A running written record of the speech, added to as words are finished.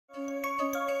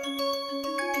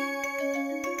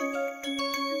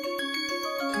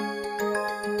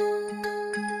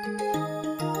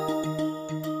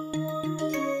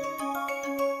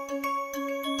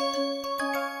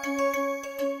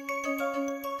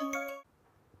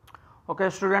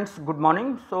Okay students, good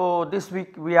morning. So, this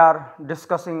week we are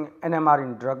discussing NMR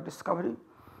in drug discovery.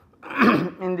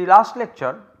 In the last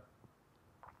lecture,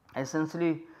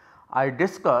 essentially I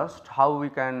discussed how we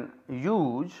can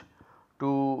use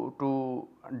to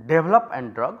develop a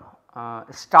drug,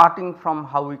 starting from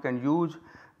how we can use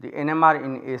the NMR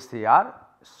in SAR,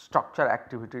 structure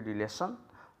activity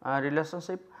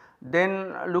relationship.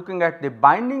 Then looking at the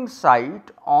binding site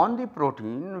on the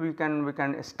protein, we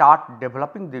can start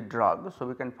developing the drug. So,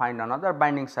 we can find another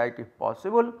binding site if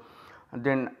possible, and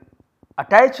then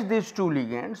attach these two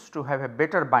ligands to have a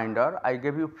better binder. I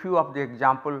gave you few of the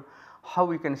example how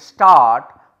we can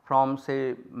start from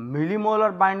say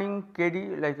millimolar binding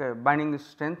Kd, like a binding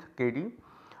strength Kd,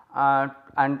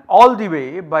 and all the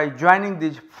way by joining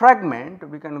this fragment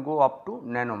we can go up to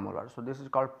nanomolar. So, this is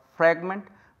called fragment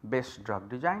based drug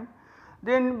design.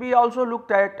 Then we also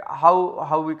looked at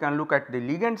how we can look at the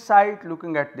ligand site,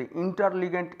 looking at the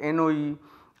interligand NOE,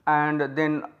 and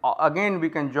then again we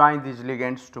can join these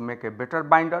ligands to make a better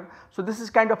binder. So, this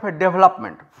is kind of a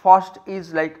development. First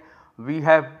is like we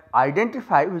have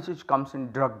identified, which comes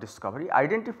in drug discovery,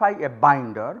 identify a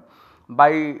binder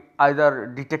by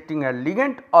either detecting a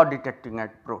ligand or detecting a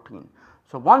protein.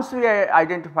 So, once we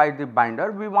identify the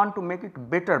binder, we want to make it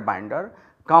better binder,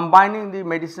 combining the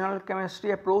medicinal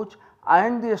chemistry approach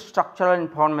and the structural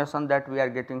information that we are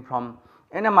getting from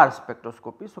NMR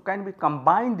spectroscopy. So, can we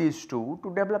combine these two to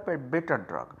develop a better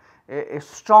drug, a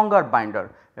stronger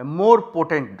binder, a more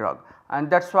potent drug,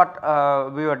 and that is what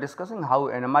we were discussing, how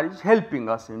NMR is helping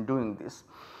us in doing this.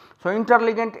 So,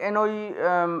 interligand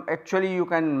NOE, actually you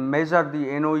can measure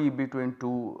the NOE between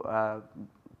two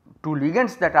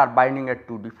ligands that are binding at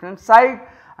two different sites,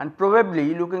 and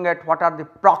probably looking at what are the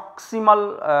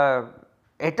proximal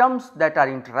atoms that are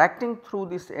interacting through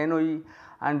this NOE,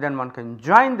 and then one can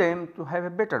join them to have a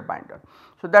better binder.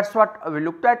 So, that is what we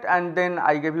looked at, and then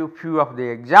I gave you few of the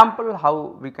example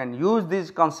how we can use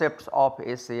these concepts of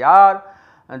SAR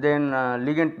and then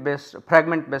ligand based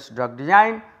fragment based drug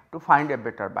design to find a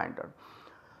better binder.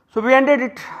 So, we ended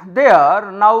it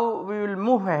there. Now, we will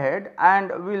move ahead and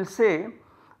we will say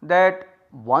that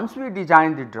once we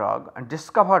design the drug and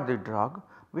discover the drug,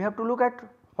 we have to look at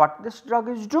what this drug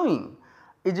is doing.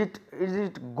 Is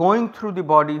it going through the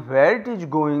body, where it is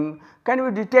going, can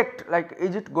we detect, like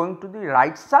is it going to the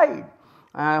right side,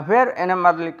 where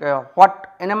NMR, like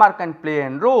what NMR can play a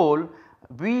role.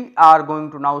 We are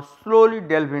going to now slowly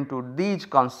delve into these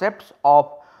concepts of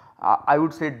I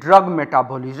would say drug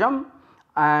metabolism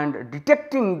and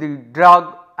detecting the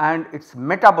drug and its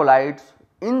metabolites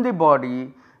in the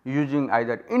body using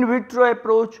either in vitro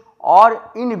approach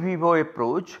or in vivo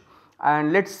approach,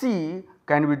 and let us see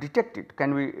can we detect it,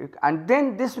 can we, and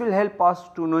then this will help us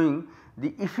to knowing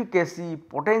the efficacy,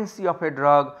 potency of a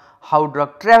drug, how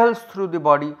drug travels through the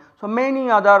body. So,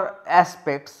 many other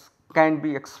aspects can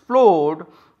be explored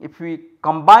if we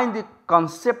combine the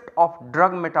concept of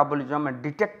drug metabolism and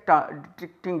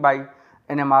detecting by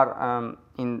NMR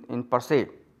in per se.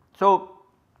 So,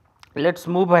 let us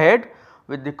move ahead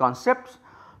with the concepts.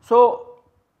 So,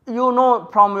 you know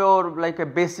from your like a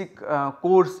basic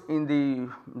course in the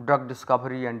drug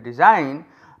discovery and design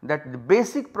that the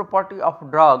basic property of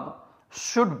drug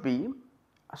should be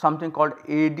something called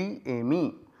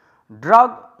ADME.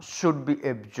 Drug should be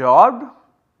absorbed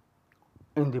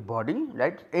in the body,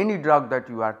 right. Any drug that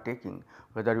you are taking,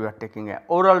 whether you are taking a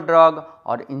oral drug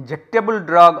or injectable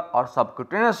drug or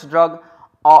subcutaneous drug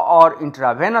or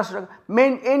intravenous drug,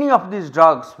 any of these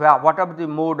drugs, whatever the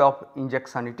mode of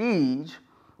injection it is,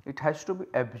 it has to be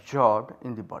absorbed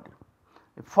in the body.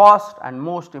 The first and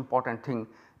most important thing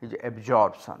is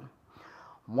absorption.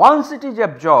 Once it is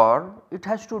absorbed, it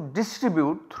has to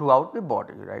distribute throughout the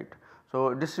body, right.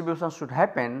 So, distribution should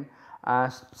happen,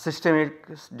 systemic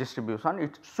distribution,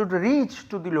 it should reach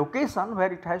to the location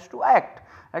where it has to act.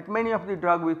 Like many of the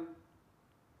drug we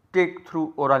take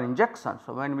through oral injection.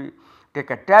 So, when we take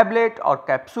a tablet or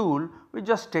capsule, we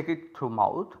just take it through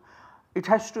mouth, it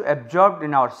has to absorb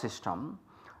in our system,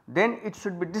 then it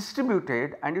should be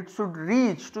distributed and it should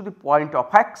reach to the point of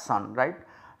action, right.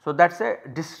 So, that is a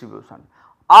distribution.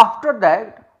 After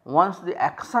that, once the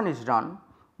action is done,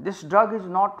 this drug is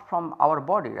not from our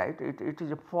body, right, it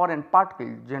is a foreign particle,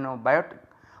 xenobiotic,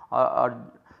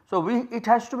 so it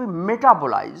has to be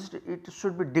metabolized, it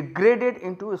should be degraded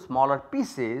into smaller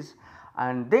pieces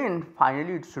and then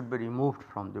finally it should be removed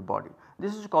from the body.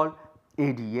 This is called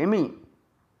ADME.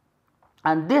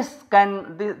 And this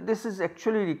is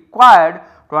actually required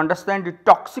to understand the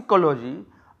toxicology,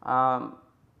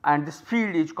 and this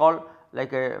field is called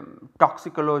like a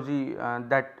toxicology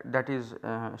that is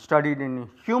studied in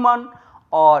human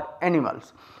or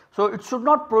animals. So, it should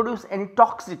not produce any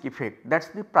toxic effect, that is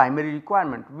the primary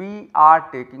requirement. We are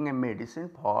taking a medicine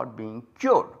for being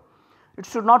cured. It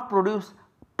should not produce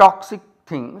toxic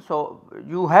thing. So,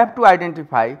 you have to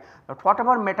identify that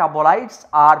whatever metabolites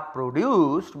are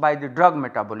produced by the drug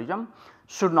metabolism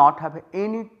should not have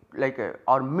any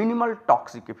or minimal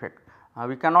toxic effect.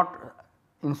 We cannot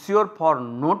ensure for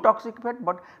no toxic effect,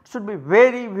 but it should be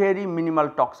very minimal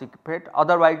toxic effect,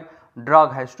 otherwise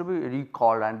drug has to be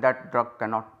recalled and that drug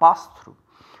cannot pass through,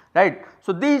 right.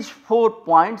 So, these 4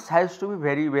 points has to be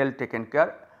very well taken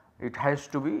care. It has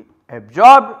to be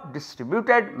absorbed,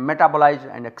 distributed, metabolized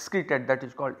and excreted, that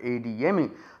is called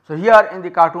ADME. So, here in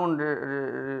the cartoon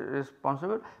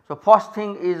responsible. So, first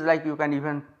thing is like you can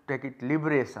even take it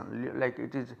liberation, like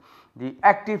it is the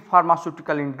active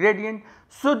pharmaceutical ingredient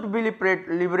should be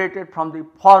liberated from the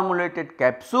formulated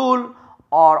capsule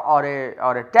or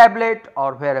a tablet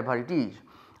or wherever it is,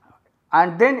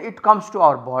 and then it comes to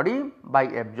our body by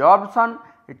absorption.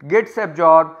 It gets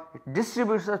absorbed, it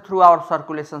distributes through our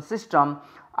circulation system,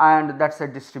 and that is a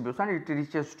distribution. It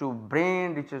reaches to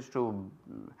brain, reaches to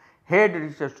head,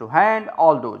 reaches to hand,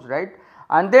 all those, right.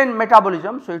 And then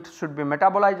metabolism, so it should be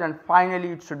metabolized and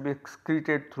finally it should be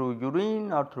excreted through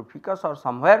urine or through fecus or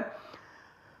somewhere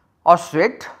or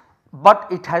sweat, but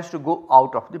it has to go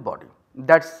out of the body.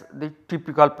 That is the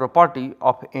typical property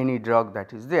of any drug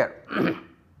that is there.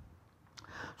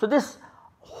 So, this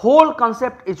whole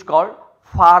concept is called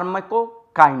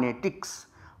pharmacokinetics.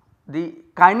 The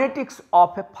kinetics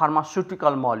of a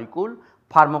pharmaceutical molecule,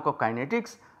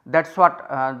 pharmacokinetics, that is what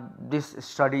this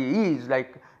study is.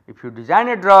 Like if you design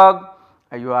a drug,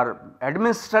 you are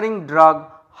administering drug,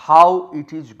 how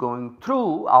it is going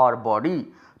through our body.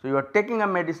 So, you are taking a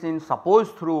medicine, suppose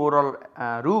through oral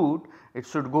route, it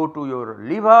should go to your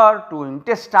liver, to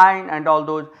intestine and all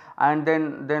those, and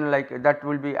then like that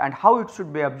will be, and how it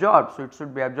should be absorbed. So, it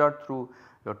should be absorbed through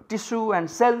your tissue and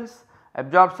cells,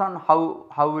 absorption,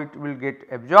 how it will get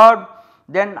absorbed,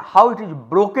 then how it is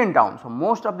broken down. So,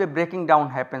 most of the breaking down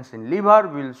happens in liver,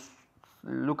 we will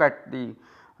look at the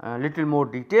little more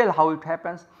detail how it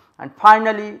happens, and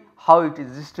finally how it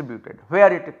is distributed,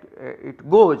 where it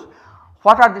goes,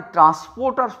 what are the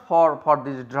transporters for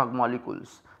these drug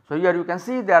molecules. So, here you can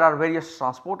see there are various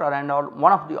transporter, and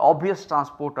one of the obvious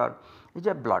transporter is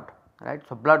a blood, right.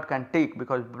 So, blood can take,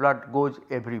 because blood goes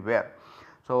everywhere.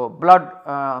 So, blood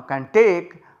can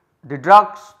take the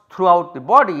drugs throughout the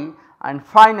body, and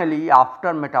finally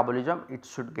after metabolism it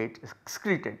should get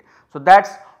excreted. So, that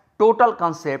is total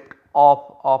concept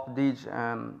of these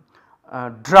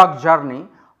drug journey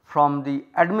from the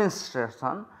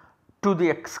administration to the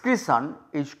excretion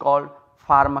is called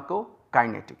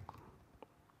pharmacokinetic.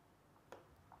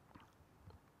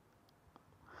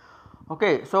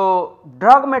 Okay, so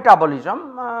drug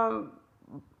metabolism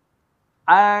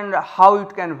and how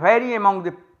it can vary among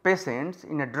the patients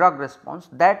in a drug response,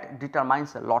 that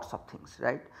determines lots of things,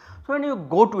 right. So, when you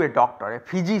go to a doctor, a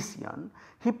physician,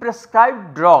 he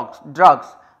prescribes drugs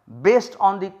based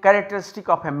on the characteristic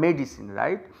of a medicine,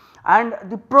 right, and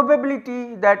the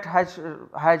probability that has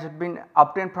been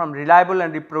obtained from reliable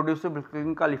and reproducible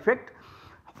clinical effect,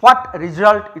 what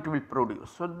result it will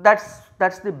produce. So, that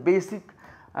is the basic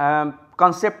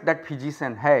concept that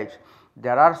physician has.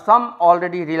 There are some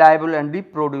already reliable and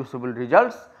reproducible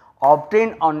results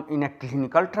obtained in a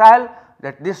clinical trial,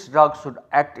 that this drug should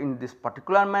act in this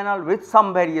particular manner with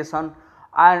some variation,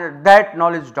 and that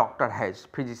knowledge doctor has,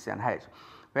 physician has.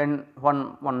 When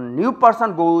one new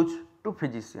person goes to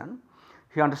physician,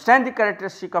 he understands the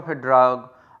characteristic of a drug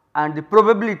and the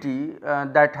probability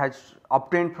that has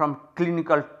obtained from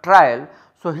clinical trial.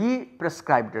 So, he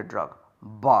prescribed a drug,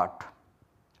 but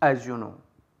as you know,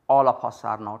 all of us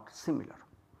are not similar.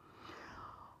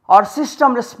 Our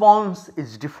system response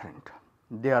is different.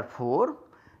 Therefore,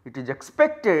 it is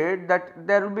expected that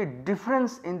there will be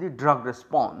difference in the drug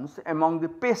response among the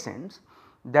patients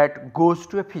that goes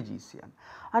to a physician,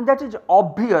 and that is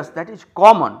obvious, that is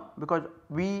common, because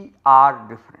we are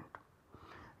different.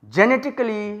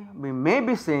 Genetically we may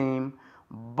be same,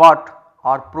 but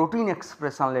our protein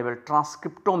expression level,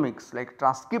 transcriptomics, like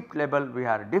transcript level, we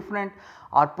are different.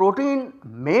 Our protein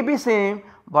may be same,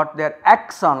 but their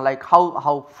action, like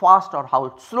how fast or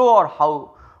how slow or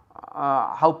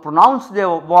how pronounced they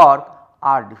work,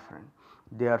 are different.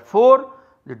 Therefore,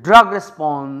 the drug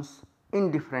response in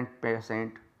different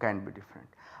patient can be different,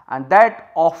 and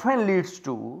that often leads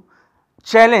to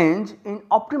challenge in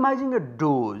optimizing a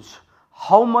dose.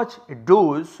 How much a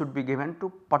dose should be given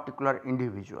to particular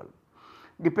individual,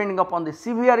 depending upon the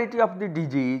severity of the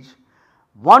disease,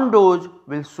 one dose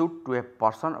will suit to a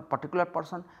person, a particular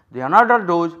person, the another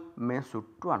dose may suit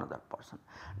to another person.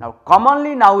 Now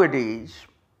commonly nowadays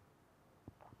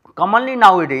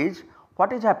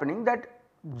what is happening, that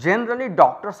generally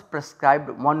doctors prescribed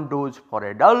one dose for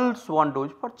adults, one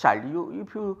dose for child.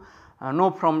 If you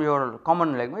know from your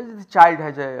common language, the child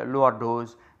has a lower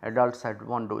dose, adults had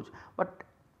one dose. But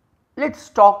let us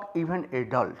talk even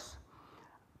adults.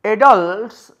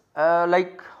 Adults,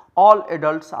 like all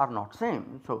adults are not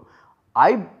same. So,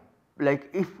 I like,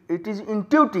 if it is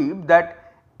intuitive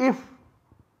that if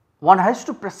one has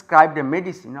to prescribe a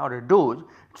medicine or a dose,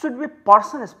 it should be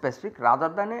person specific rather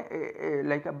than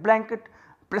like a blanket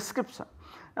prescription.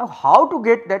 Now, how to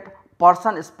get that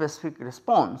person specific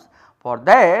response? For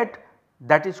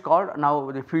that is called,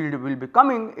 now the field will be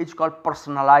coming, it is called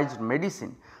personalized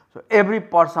medicine. So, every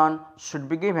person should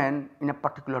be given in a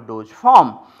particular dose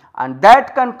form, and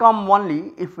that can come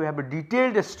only if we have a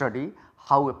detailed study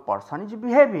how a person is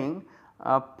behaving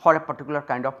for a particular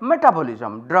kind of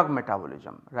metabolism, drug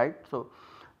metabolism, right. So,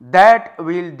 that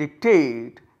will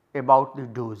dictate about the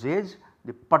dosage,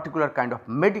 the particular kind of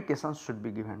medication should be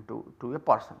given to a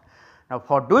person. Now,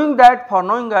 for doing that, for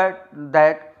knowing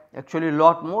that actually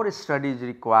lot more study is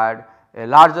required, a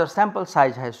larger sample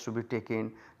size has to be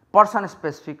taken, person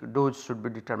specific dose should be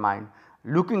determined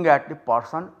looking at the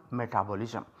person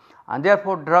metabolism, and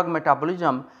therefore, drug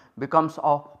metabolism becomes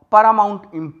of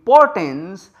paramount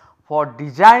importance for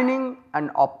designing and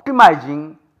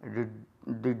optimizing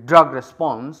the drug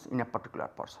response in a particular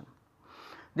person.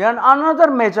 Then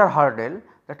another major hurdle,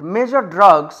 that major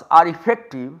drugs are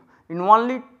effective in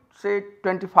only say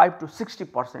 25 to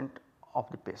 60% of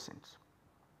the patients.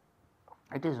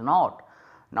 It is not.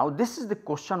 Now, this is the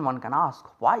question one can ask,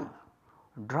 why?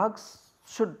 Drugs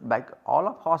should, like all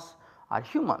of us are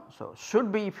human, so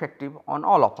should be effective on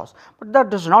all of us, but that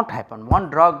does not happen. One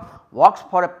drug works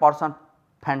for a person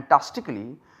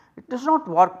fantastically, it does not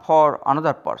work for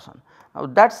another person. Now,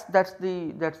 that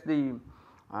is the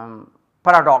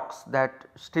paradox that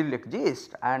still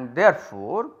exists, and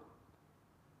therefore,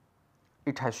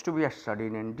 it has to be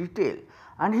studied in detail.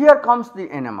 And here comes the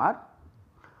NMR,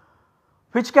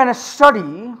 which can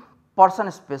study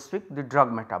person specific the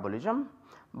drug metabolism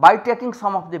by taking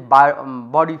some of the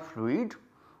body fluid,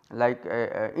 like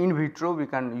in vitro we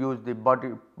can use the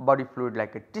body fluid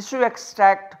like a tissue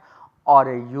extract or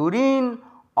a urine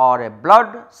or a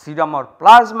blood, serum or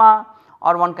plasma,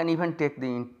 or one can even take the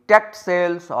intact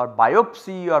cells or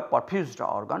biopsy or perfused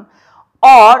organ,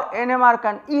 or NMR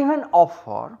can even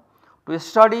offer to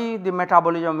study the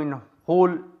metabolism in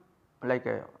whole like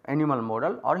a animal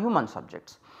model or human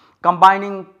subjects,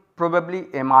 combining probably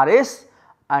MRS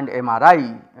and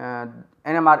MRI.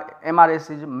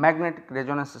 MRS is magnetic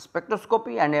resonance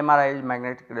spectroscopy and MRI is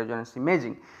magnetic resonance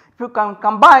imaging. If you can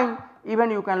combine,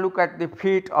 even you can look at the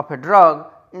fate of a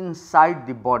drug inside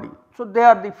the body. So,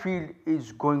 there the field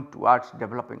is going towards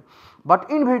developing, but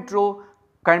in vitro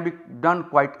can be done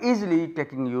quite easily,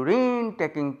 taking urine,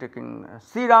 taking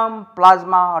serum,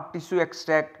 plasma or tissue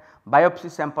extract, biopsy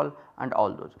sample and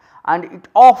all those, and it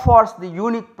offers the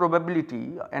unique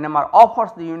probability, NMR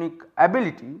offers the unique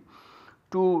ability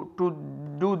to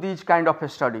do these kind of a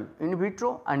study in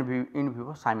vitro and in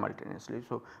vivo simultaneously.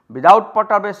 So, without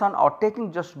perturbation or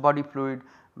taking just body fluid,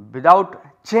 without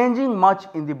changing much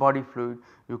in the body fluid,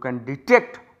 you can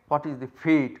detect what is the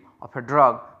fate of a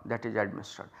drug that is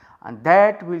administered, and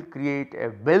that will create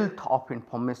a wealth of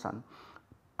information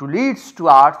to leads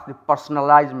towards the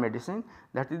personalized medicine,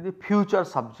 that is the future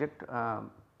subject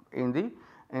in the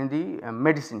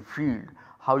medicine field,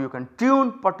 how you can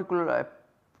tune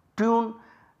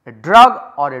a drug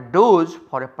or a dose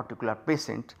for a particular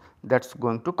patient, that is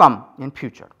going to come in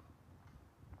future,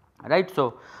 right.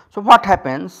 So, what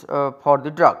happens for the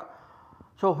drug?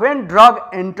 So, when drug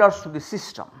enters to the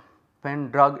system, when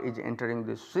drug is entering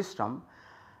the system,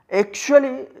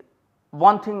 actually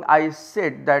one thing I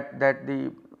said that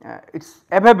the its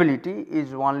availability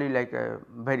is only like a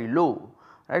very low,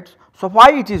 right. So,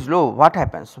 why it is low? What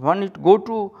happens when it go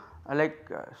to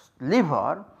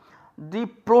liver? The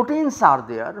proteins are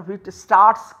there which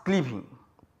starts cleaving,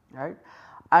 right,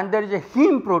 and there is a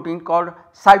heme protein called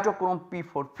cytochrome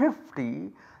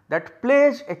P450 that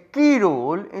plays a key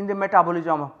role in the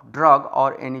metabolism of drug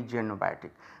or any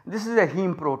xenobiotic. This is a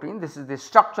heme protein, this is the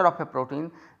structure of a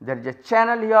protein, there is a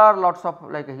channel here, lots of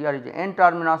like here is the N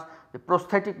terminus, the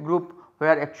prosthetic group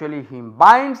where actually heme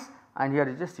binds, and here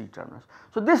is the C terminus.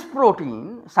 So, this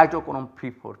protein cytochrome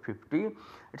P450,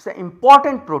 it is an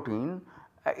important protein.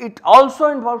 It also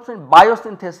involves in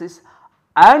biosynthesis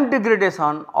and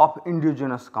degradation of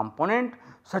endogenous component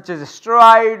such as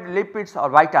steroid, lipids or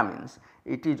vitamins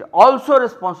it is also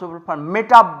responsible for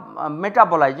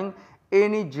metabolizing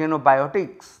any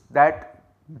xenobiotics, that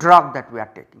drug that we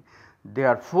are taking.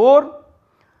 Therefore,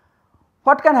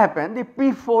 what can happen, the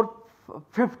P450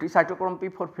 cytochrome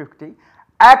P450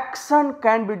 action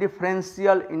can be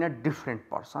differential in a different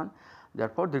person.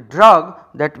 Therefore, the drug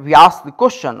that we ask the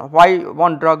question why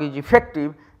one drug is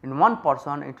effective in one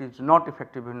person, it is not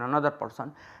effective in another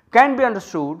person, can be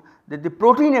understood that the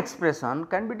protein expression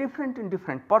can be different in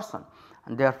different person,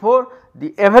 and therefore,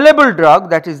 the available drug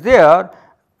that is there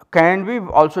can be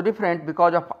also different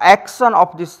because of action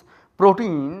of this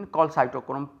protein called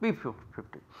cytochrome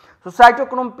P450. So,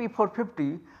 cytochrome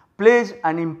P450 plays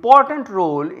an important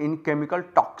role in chemical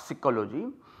toxicology.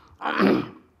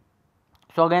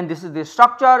 So, again this is the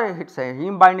structure, it is a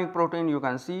heme binding protein, you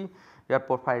can see here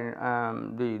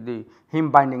profile the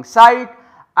heme binding site,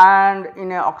 and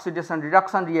in a oxidation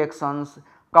reduction reactions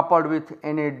coupled with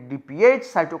NADPH,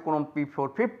 cytochrome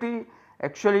P450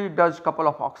 actually does couple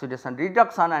of oxidation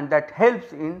reduction, and that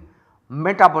helps in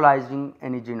metabolizing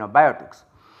any xenobiotics.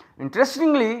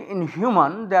 Interestingly, in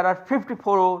human there are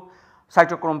 54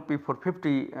 cytochrome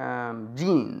P450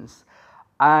 genes,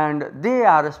 and they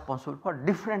are responsible for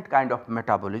different kind of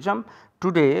metabolism.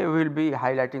 Today we will be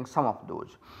highlighting some of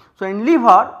those. So, in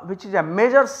liver, which is a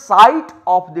major site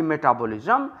of the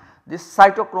metabolism, this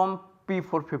cytochrome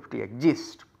P450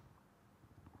 exists.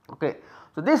 Okay.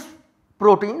 So, this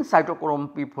protein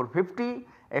cytochrome P450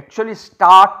 actually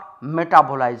start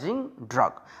metabolizing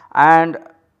drug, and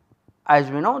as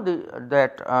we know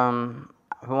that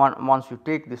once you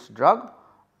take this drug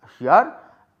here,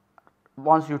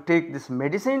 once you take this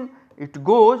medicine, it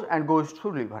goes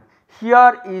through liver.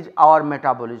 Here is our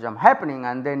metabolism happening,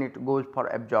 and then it goes for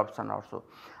absorption also,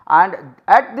 and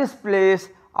at this place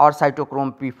our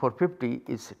cytochrome P450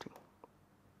 is sitting.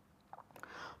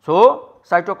 So,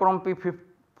 cytochrome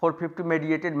P450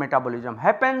 mediated metabolism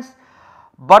happens,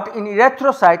 but in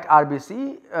erythrocyte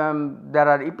RBC there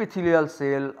are epithelial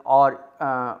cell or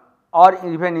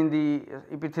even in the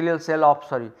epithelial cell of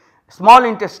small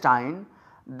intestine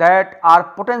that are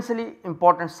potentially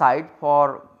important site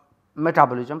for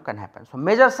metabolism can happen. So,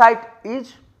 major site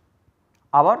is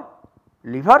our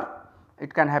liver,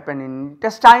 it can happen in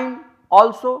intestine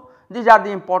also, these are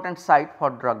the important site for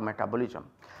drug metabolism.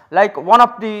 Like one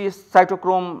of the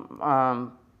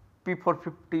cytochrome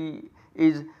P450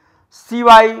 is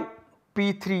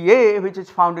CYP3A, which is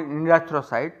found in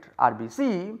erythrocyte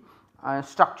RBC,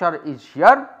 structure is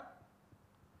here.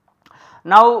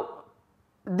 Now,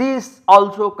 these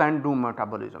also can do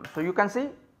metabolism. So, you can see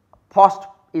first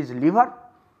is liver,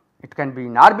 it can be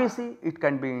in RBC, it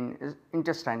can be in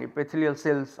intestine, epithelial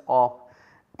cells of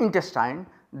intestine,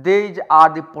 these are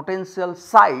the potential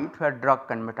site where drug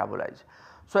can metabolize.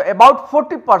 So, about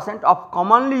 40% of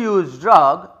commonly used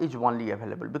drug is only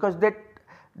available because that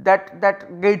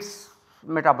gets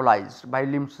metabolized by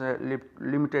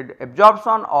limited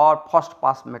absorption or first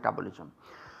pass metabolism.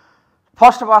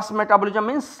 First pass metabolism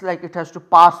means like it has to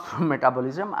pass through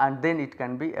metabolism and then it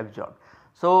can be absorbed.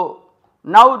 So,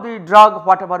 now the drug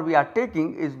whatever we are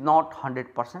taking is not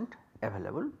 100%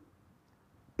 available,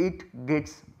 it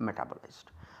gets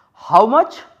metabolized. How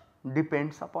much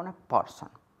depends upon a person.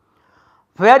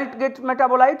 Where it gets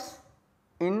metabolized?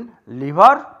 In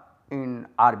liver, in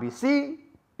RBC,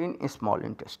 in small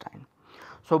intestine.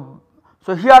 So,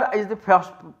 here is the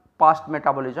first pass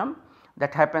metabolism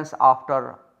that happens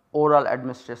after oral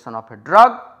administration of a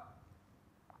drug.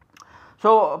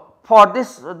 So, for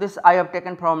this I have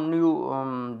taken from New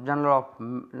Journal of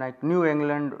New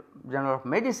England Journal of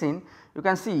Medicine. You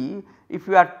can see if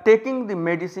you are taking the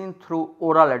medicine through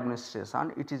oral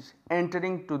administration, it is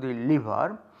entering to the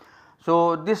liver.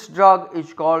 So, this drug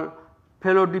is called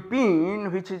felodipine,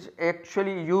 which is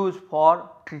actually used for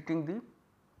treating the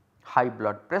high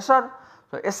blood pressure.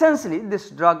 So, essentially this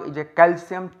drug is a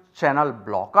calcium channel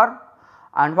blocker,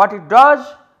 and what it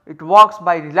does, it works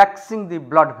by relaxing the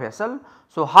blood vessel.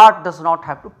 So, heart does not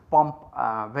have to pump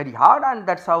very hard, and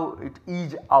that is how it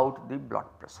ease out the blood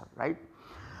pressure, right.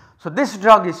 So, this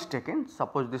drug is taken,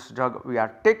 suppose this drug we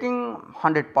are taking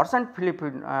 100%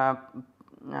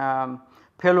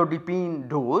 felodipine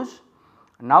dose.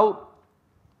 Now,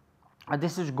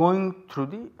 this is going through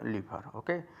the liver.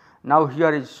 Okay. Now,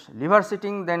 here is liver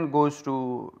sitting, then goes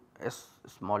to a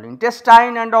small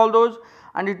intestine and all those,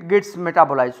 and it gets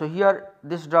metabolized. So, here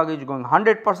this drug is going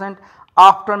 100%.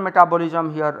 After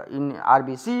metabolism, here in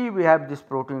RBC we have this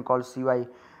protein called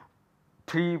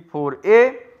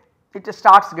CY34A, it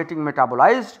starts getting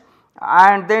metabolized,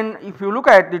 and then if you look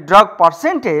at the drug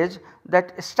percentage,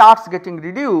 that starts getting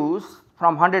reduced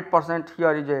from 100%,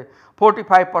 here is a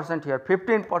 45%, here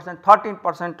 15%,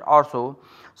 13% or so,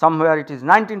 somewhere it is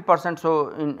 19%. So,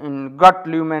 in gut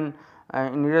lumen,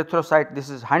 in erythrocyte this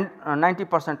is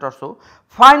 90% or so.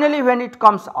 Finally, when it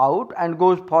comes out and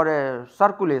goes for a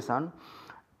circulation,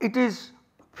 it is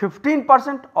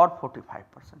 15% or 45%.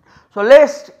 So,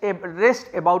 rest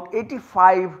about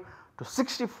 85 to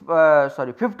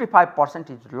 55%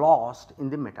 is lost in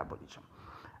the metabolism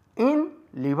in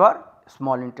liver,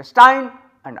 small intestine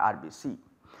and RBC.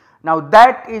 Now,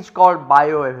 that is called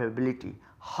bioavailability.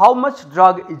 How much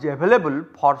drug is available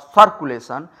for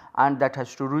circulation, and that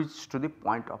has to reach to the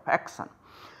point of action.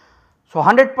 So,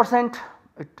 100%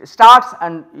 it starts,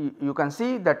 and you can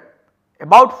see that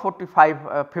about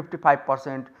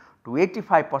 55% to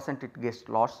 85% it gets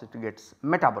lost, it gets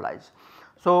metabolized.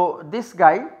 So, this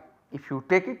guy, if you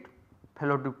take it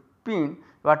felodipine,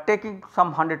 you are taking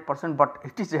some 100%, but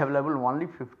it is available only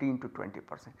 15 to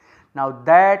 20%. Now,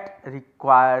 that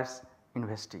requires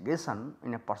investigation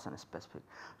in a person specific.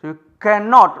 So, you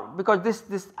cannot, because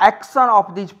this action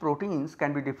of these proteins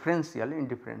can be differential in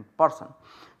different person.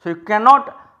 So, you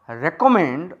cannot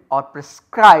recommend or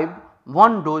prescribe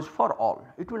one dose for all,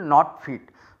 it will not fit.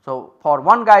 So, for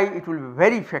one guy it will be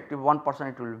very effective, one person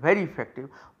it will be very effective,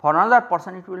 for another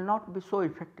person it will not be so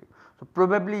effective. So,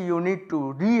 probably you need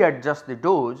to readjust the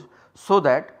dose so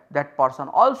that that person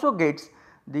also gets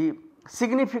the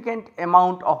significant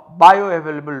amount of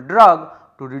bioavailable drug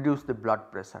to reduce the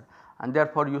blood pressure, and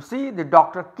therefore, you see the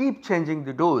doctor keep changing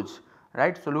the dose,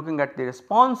 right. So, looking at the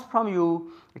response from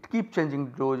you, it keep changing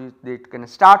the dose, it can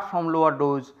start from lower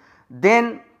dose,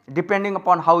 then depending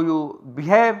upon how you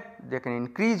behave they can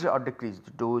increase or decrease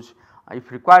the dose, if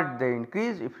required they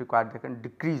increase, if required they can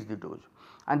decrease the dose,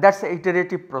 and that is the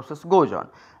iterative process goes on,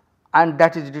 and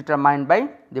that is determined by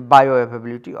the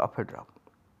bioavailability of a drug.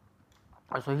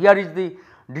 So, here is the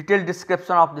detailed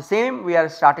description of the same. We are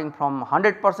starting from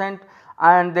 100%,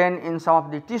 and then in some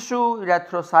of the tissue,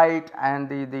 erythrocyte and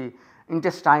the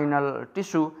intestinal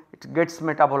tissue, it gets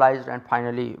metabolized, and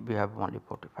finally we have only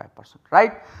 45%,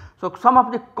 right. So, some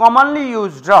of the commonly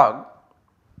used drug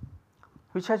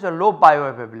which has a low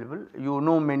bioavailable, you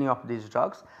know many of these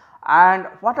drugs, and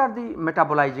what are the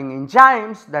metabolizing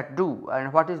enzymes that do,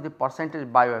 and what is the percentage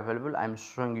bioavailable I am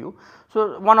showing you.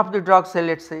 So, one of the drugs, say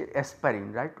let us say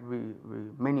aspirin, right, we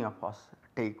many of us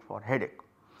take for headache.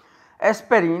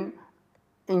 Aspirin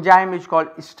enzyme is called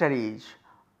esterase,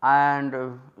 and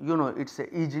you know it is a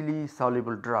easily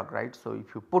soluble drug, right. So,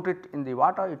 if you put it in the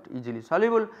water, it easily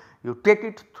soluble, you take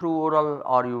it through oral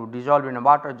or you dissolve in a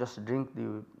water, just drink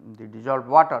the dissolved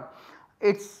water,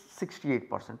 it is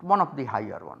 68%, one of the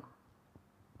higher one.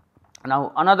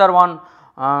 Now, another one,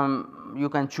 you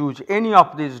can choose any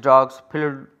of these drugs,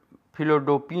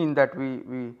 felodipine that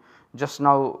we just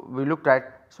now we looked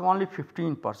at, it is only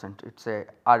 15%, it is a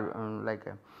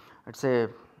it is a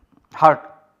heart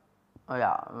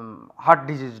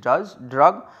disease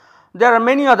drug. There are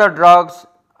many other drugs,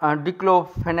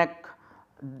 diclofenac,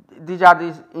 these are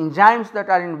these enzymes that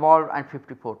are involved, and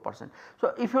 54%.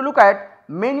 So, if you look at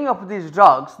many of these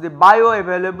drugs, the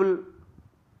bioavailable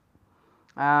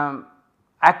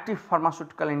active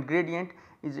pharmaceutical ingredient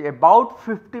is about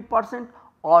 50%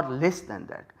 or less than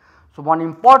that. So, one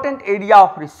important area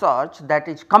of research that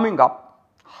is coming up,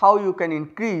 how you can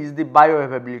increase the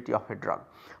bioavailability of a drug.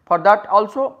 For that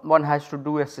also one has to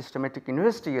do a systematic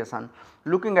investigation,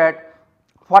 looking at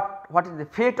what is the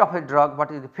fate of a drug, what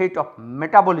is the fate of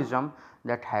metabolism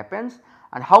that happens,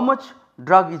 and how much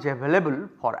drug is available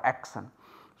for action.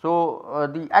 So,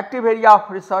 the active area of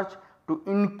research to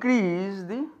increase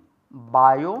the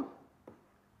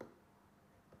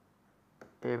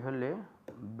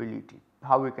bioavailability,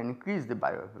 how we can increase the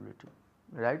bioavailability,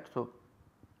 right. So,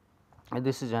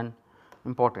 this is an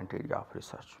important area of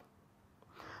research.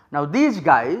 Now, these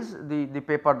guys, the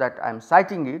paper that I am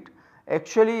citing it,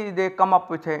 actually they come up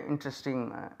with a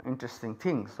interesting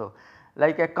thing. So,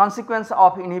 like a consequence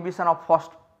of inhibition of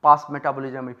first pass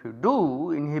metabolism, if you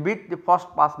do inhibit the first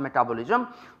pass metabolism,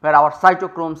 where our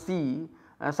cytochrome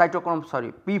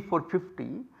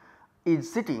P450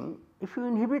 is sitting, if you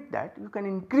inhibit that, you can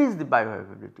increase the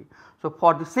bioavailability. So,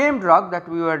 for the same drug that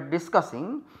we were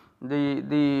discussing, the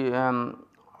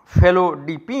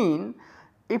felodipine,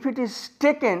 if it is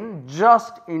taken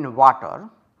just in water,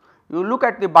 you look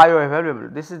at the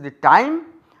bioavailability, this is the time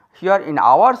here in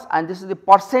hours, and this is the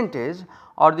percentage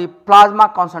or the plasma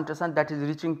concentration that is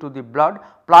reaching to the blood,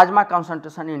 plasma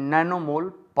concentration in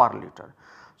nanomole per liter.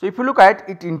 So, if you look at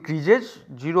it increases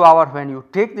 0 hour when you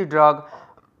take the drug,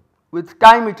 with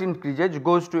time it increases,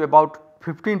 goes to about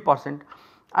 15%,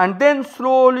 and then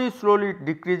slowly it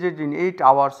decreases in 8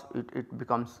 hours, it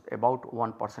becomes about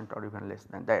 1% or even less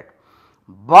than that.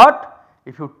 But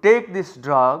if you take this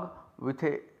drug with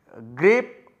a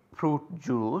grapefruit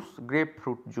juice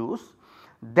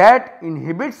that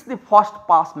inhibits the first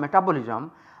pass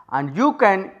metabolism, and you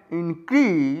can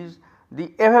increase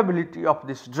the availability of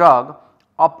this drug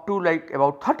up to like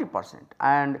about 30%,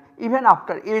 and even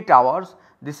after 8 hours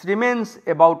this remains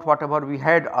about whatever we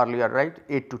had earlier, right,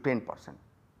 8 to 10%.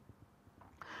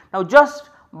 Now, just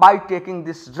by taking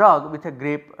this drug with a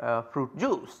grapefruit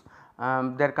juice,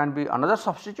 there can be another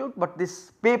substitute, but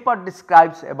this paper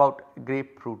describes about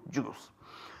grapefruit juice.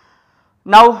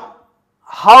 Now,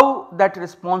 how that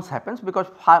response happens, because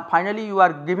finally you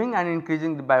are giving and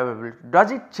increasing the bioavailability,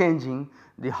 does it changing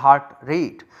the heart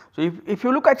rate. So, if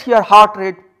you look at here heart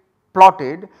rate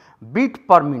plotted beat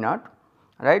per minute,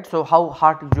 right. So, how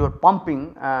heart is your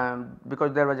pumping,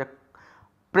 because there was a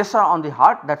pressure on the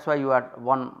heart, that is why you are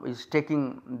one is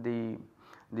taking the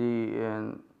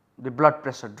blood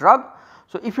pressure drug.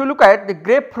 So, if you look at the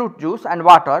grapefruit juice and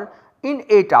water in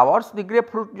 8 hours, the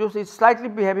grapefruit juice is slightly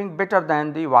behaving better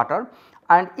than the water,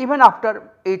 and even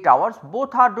after 8 hours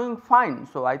both are doing fine.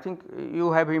 So, I think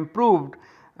you have improved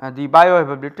the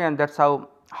bioavailability, and that is how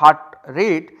heart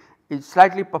rate is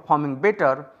slightly performing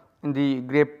better in the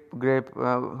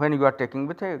when you are taking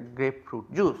with a grapefruit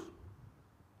juice.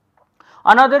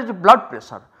 Another is blood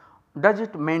pressure. Does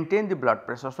it maintain the blood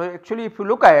pressure? So, actually if you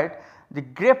look at the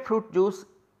grapefruit juice,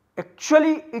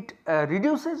 actually it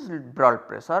reduces blood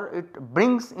pressure, it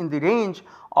brings in the range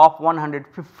of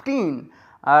 115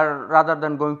 rather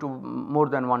than going to more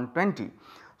than 120.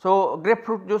 So,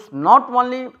 grapefruit juice not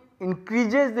only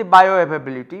increases the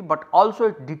bioavailability, but also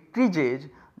it decreases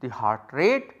the heart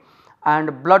rate,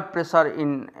 and blood pressure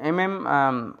in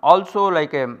also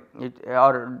like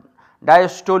or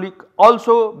diastolic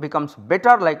also becomes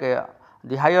better, like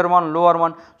the higher one, lower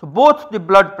one. So, both the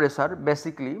blood pressure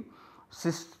basically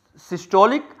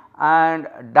systolic and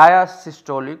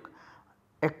diastolic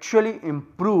actually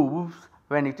improves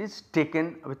when it is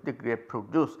taken with the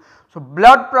grapefruit juice. So,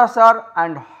 blood pressure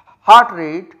and heart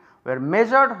rate were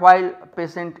measured while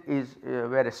patient is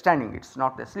were standing, it is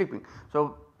not sleeping.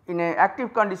 So, in a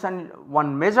active condition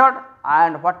one measured,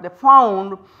 and what they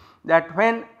found that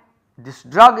when this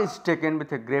drug is taken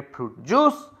with a grapefruit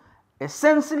juice,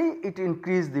 essentially it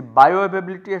increased the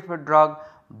bioavailability of a drug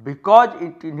because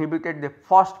it inhibited the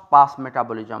first pass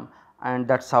metabolism, and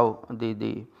that is how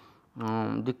the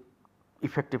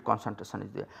effective concentration is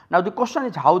there. Now, the question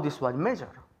is how this was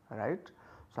measured, right.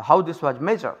 So, how this was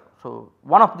measured. So,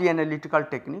 one of the analytical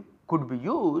technique could be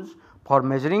used for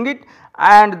measuring it,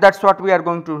 and that is what we are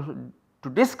going to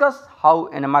discuss, how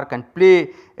NMR can play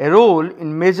a role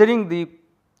in measuring the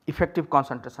effective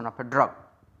concentration of a drug.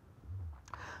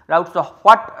 Right. So,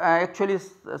 what actually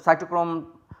cytochrome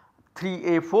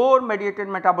 3A4 mediated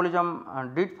metabolism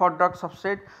did for drug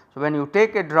substrate. So, when you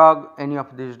take a drug, any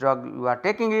of these drug you are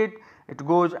taking it, it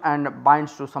goes and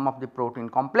binds to some of the protein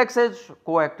complexes,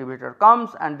 co-activator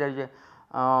comes, and there is a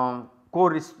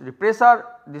co-repressor.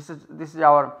 This is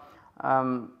our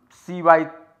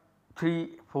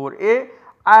CY34A,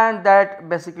 and that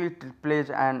basically plays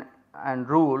an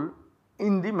role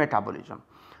in the metabolism.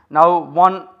 Now,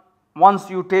 once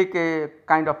you take a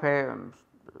kind of a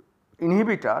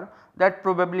inhibitor, that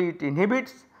probably it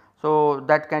inhibits. So,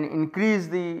 that can increase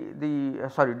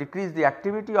decrease the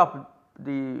activity of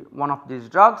the one of these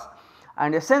drugs,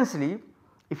 and essentially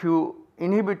if you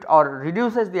inhibit or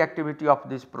reduces the activity of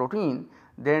this protein,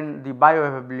 then the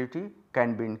bioavailability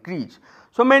can be increased.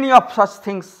 So, many of such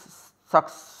things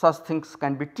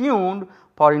can be tuned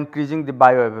for increasing the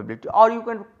bioavailability, or you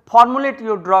can formulate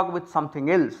your drug with something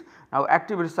else. Now,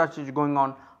 active research is going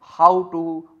on how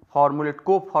to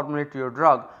co-formulate your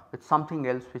drug with something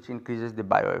else which increases the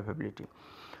bioavailability.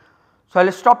 So, I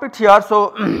will stop it here.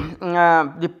 So,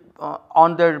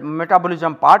 on the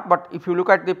metabolism part, but if you look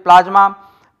at the plasma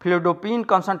phylodopin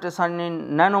concentration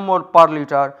in nanomole per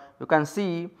liter, you can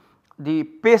see the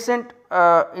patient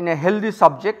in a healthy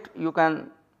subject, you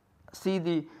can see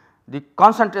the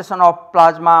concentration of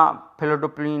plasma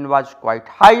phylodopin was quite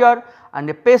higher, and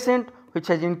a patient which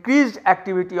has increased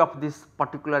activity of this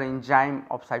particular enzyme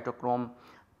of cytochrome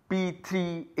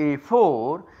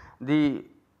P3A4, the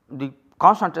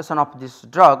concentration of this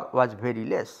drug was very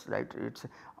less, right. It is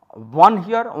 1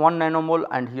 here, 1 nanomole,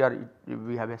 and here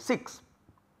we have a 6.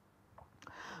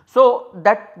 So,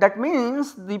 that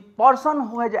means the person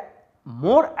who has a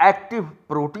more active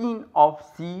protein of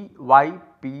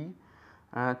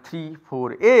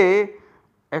CYP34A,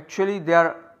 actually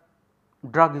their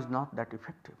drug is not that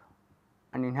effective.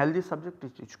 and in healthy subject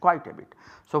it is quite a bit.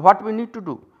 So, what we need to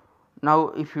do now,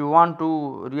 if you want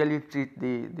to really treat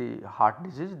the heart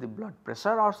disease, the blood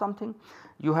pressure or something,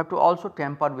 you have to also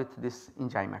tamper with this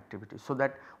enzyme activity. So,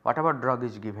 that whatever drug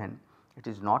is given, it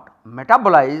is not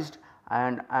metabolized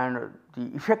and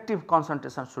the effective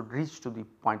concentration should reach to the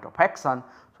point of action.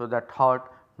 So, that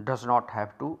heart does not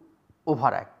have to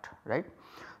overact, right.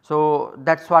 So,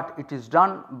 that is what it is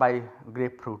done by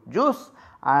grapefruit juice,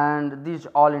 and these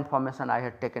all information I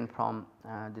had taken from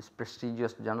this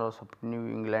prestigious journals of New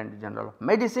England Journal of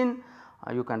Medicine.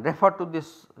 You can refer to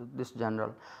this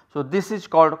journal. So, this is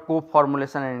called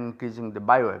co-formulation and increasing the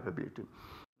bioavailability.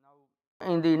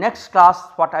 Now, in the next class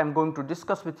what I am going to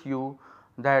discuss with you,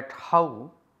 that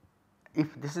how,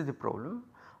 if this is the problem,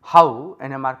 how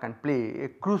NMR can play a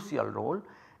crucial role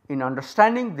in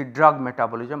understanding the drug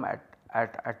metabolism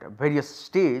at various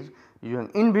stage using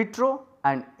in vitro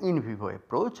and in vivo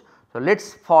approach. So, let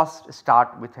us first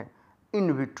start with an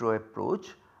in vitro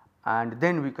approach and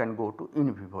then we can go to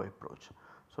in vivo approach.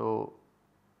 So,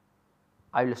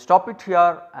 I will stop it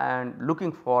here and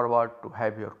looking forward to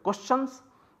have your questions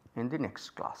in the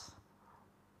next class.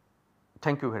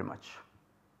 Thank you very much.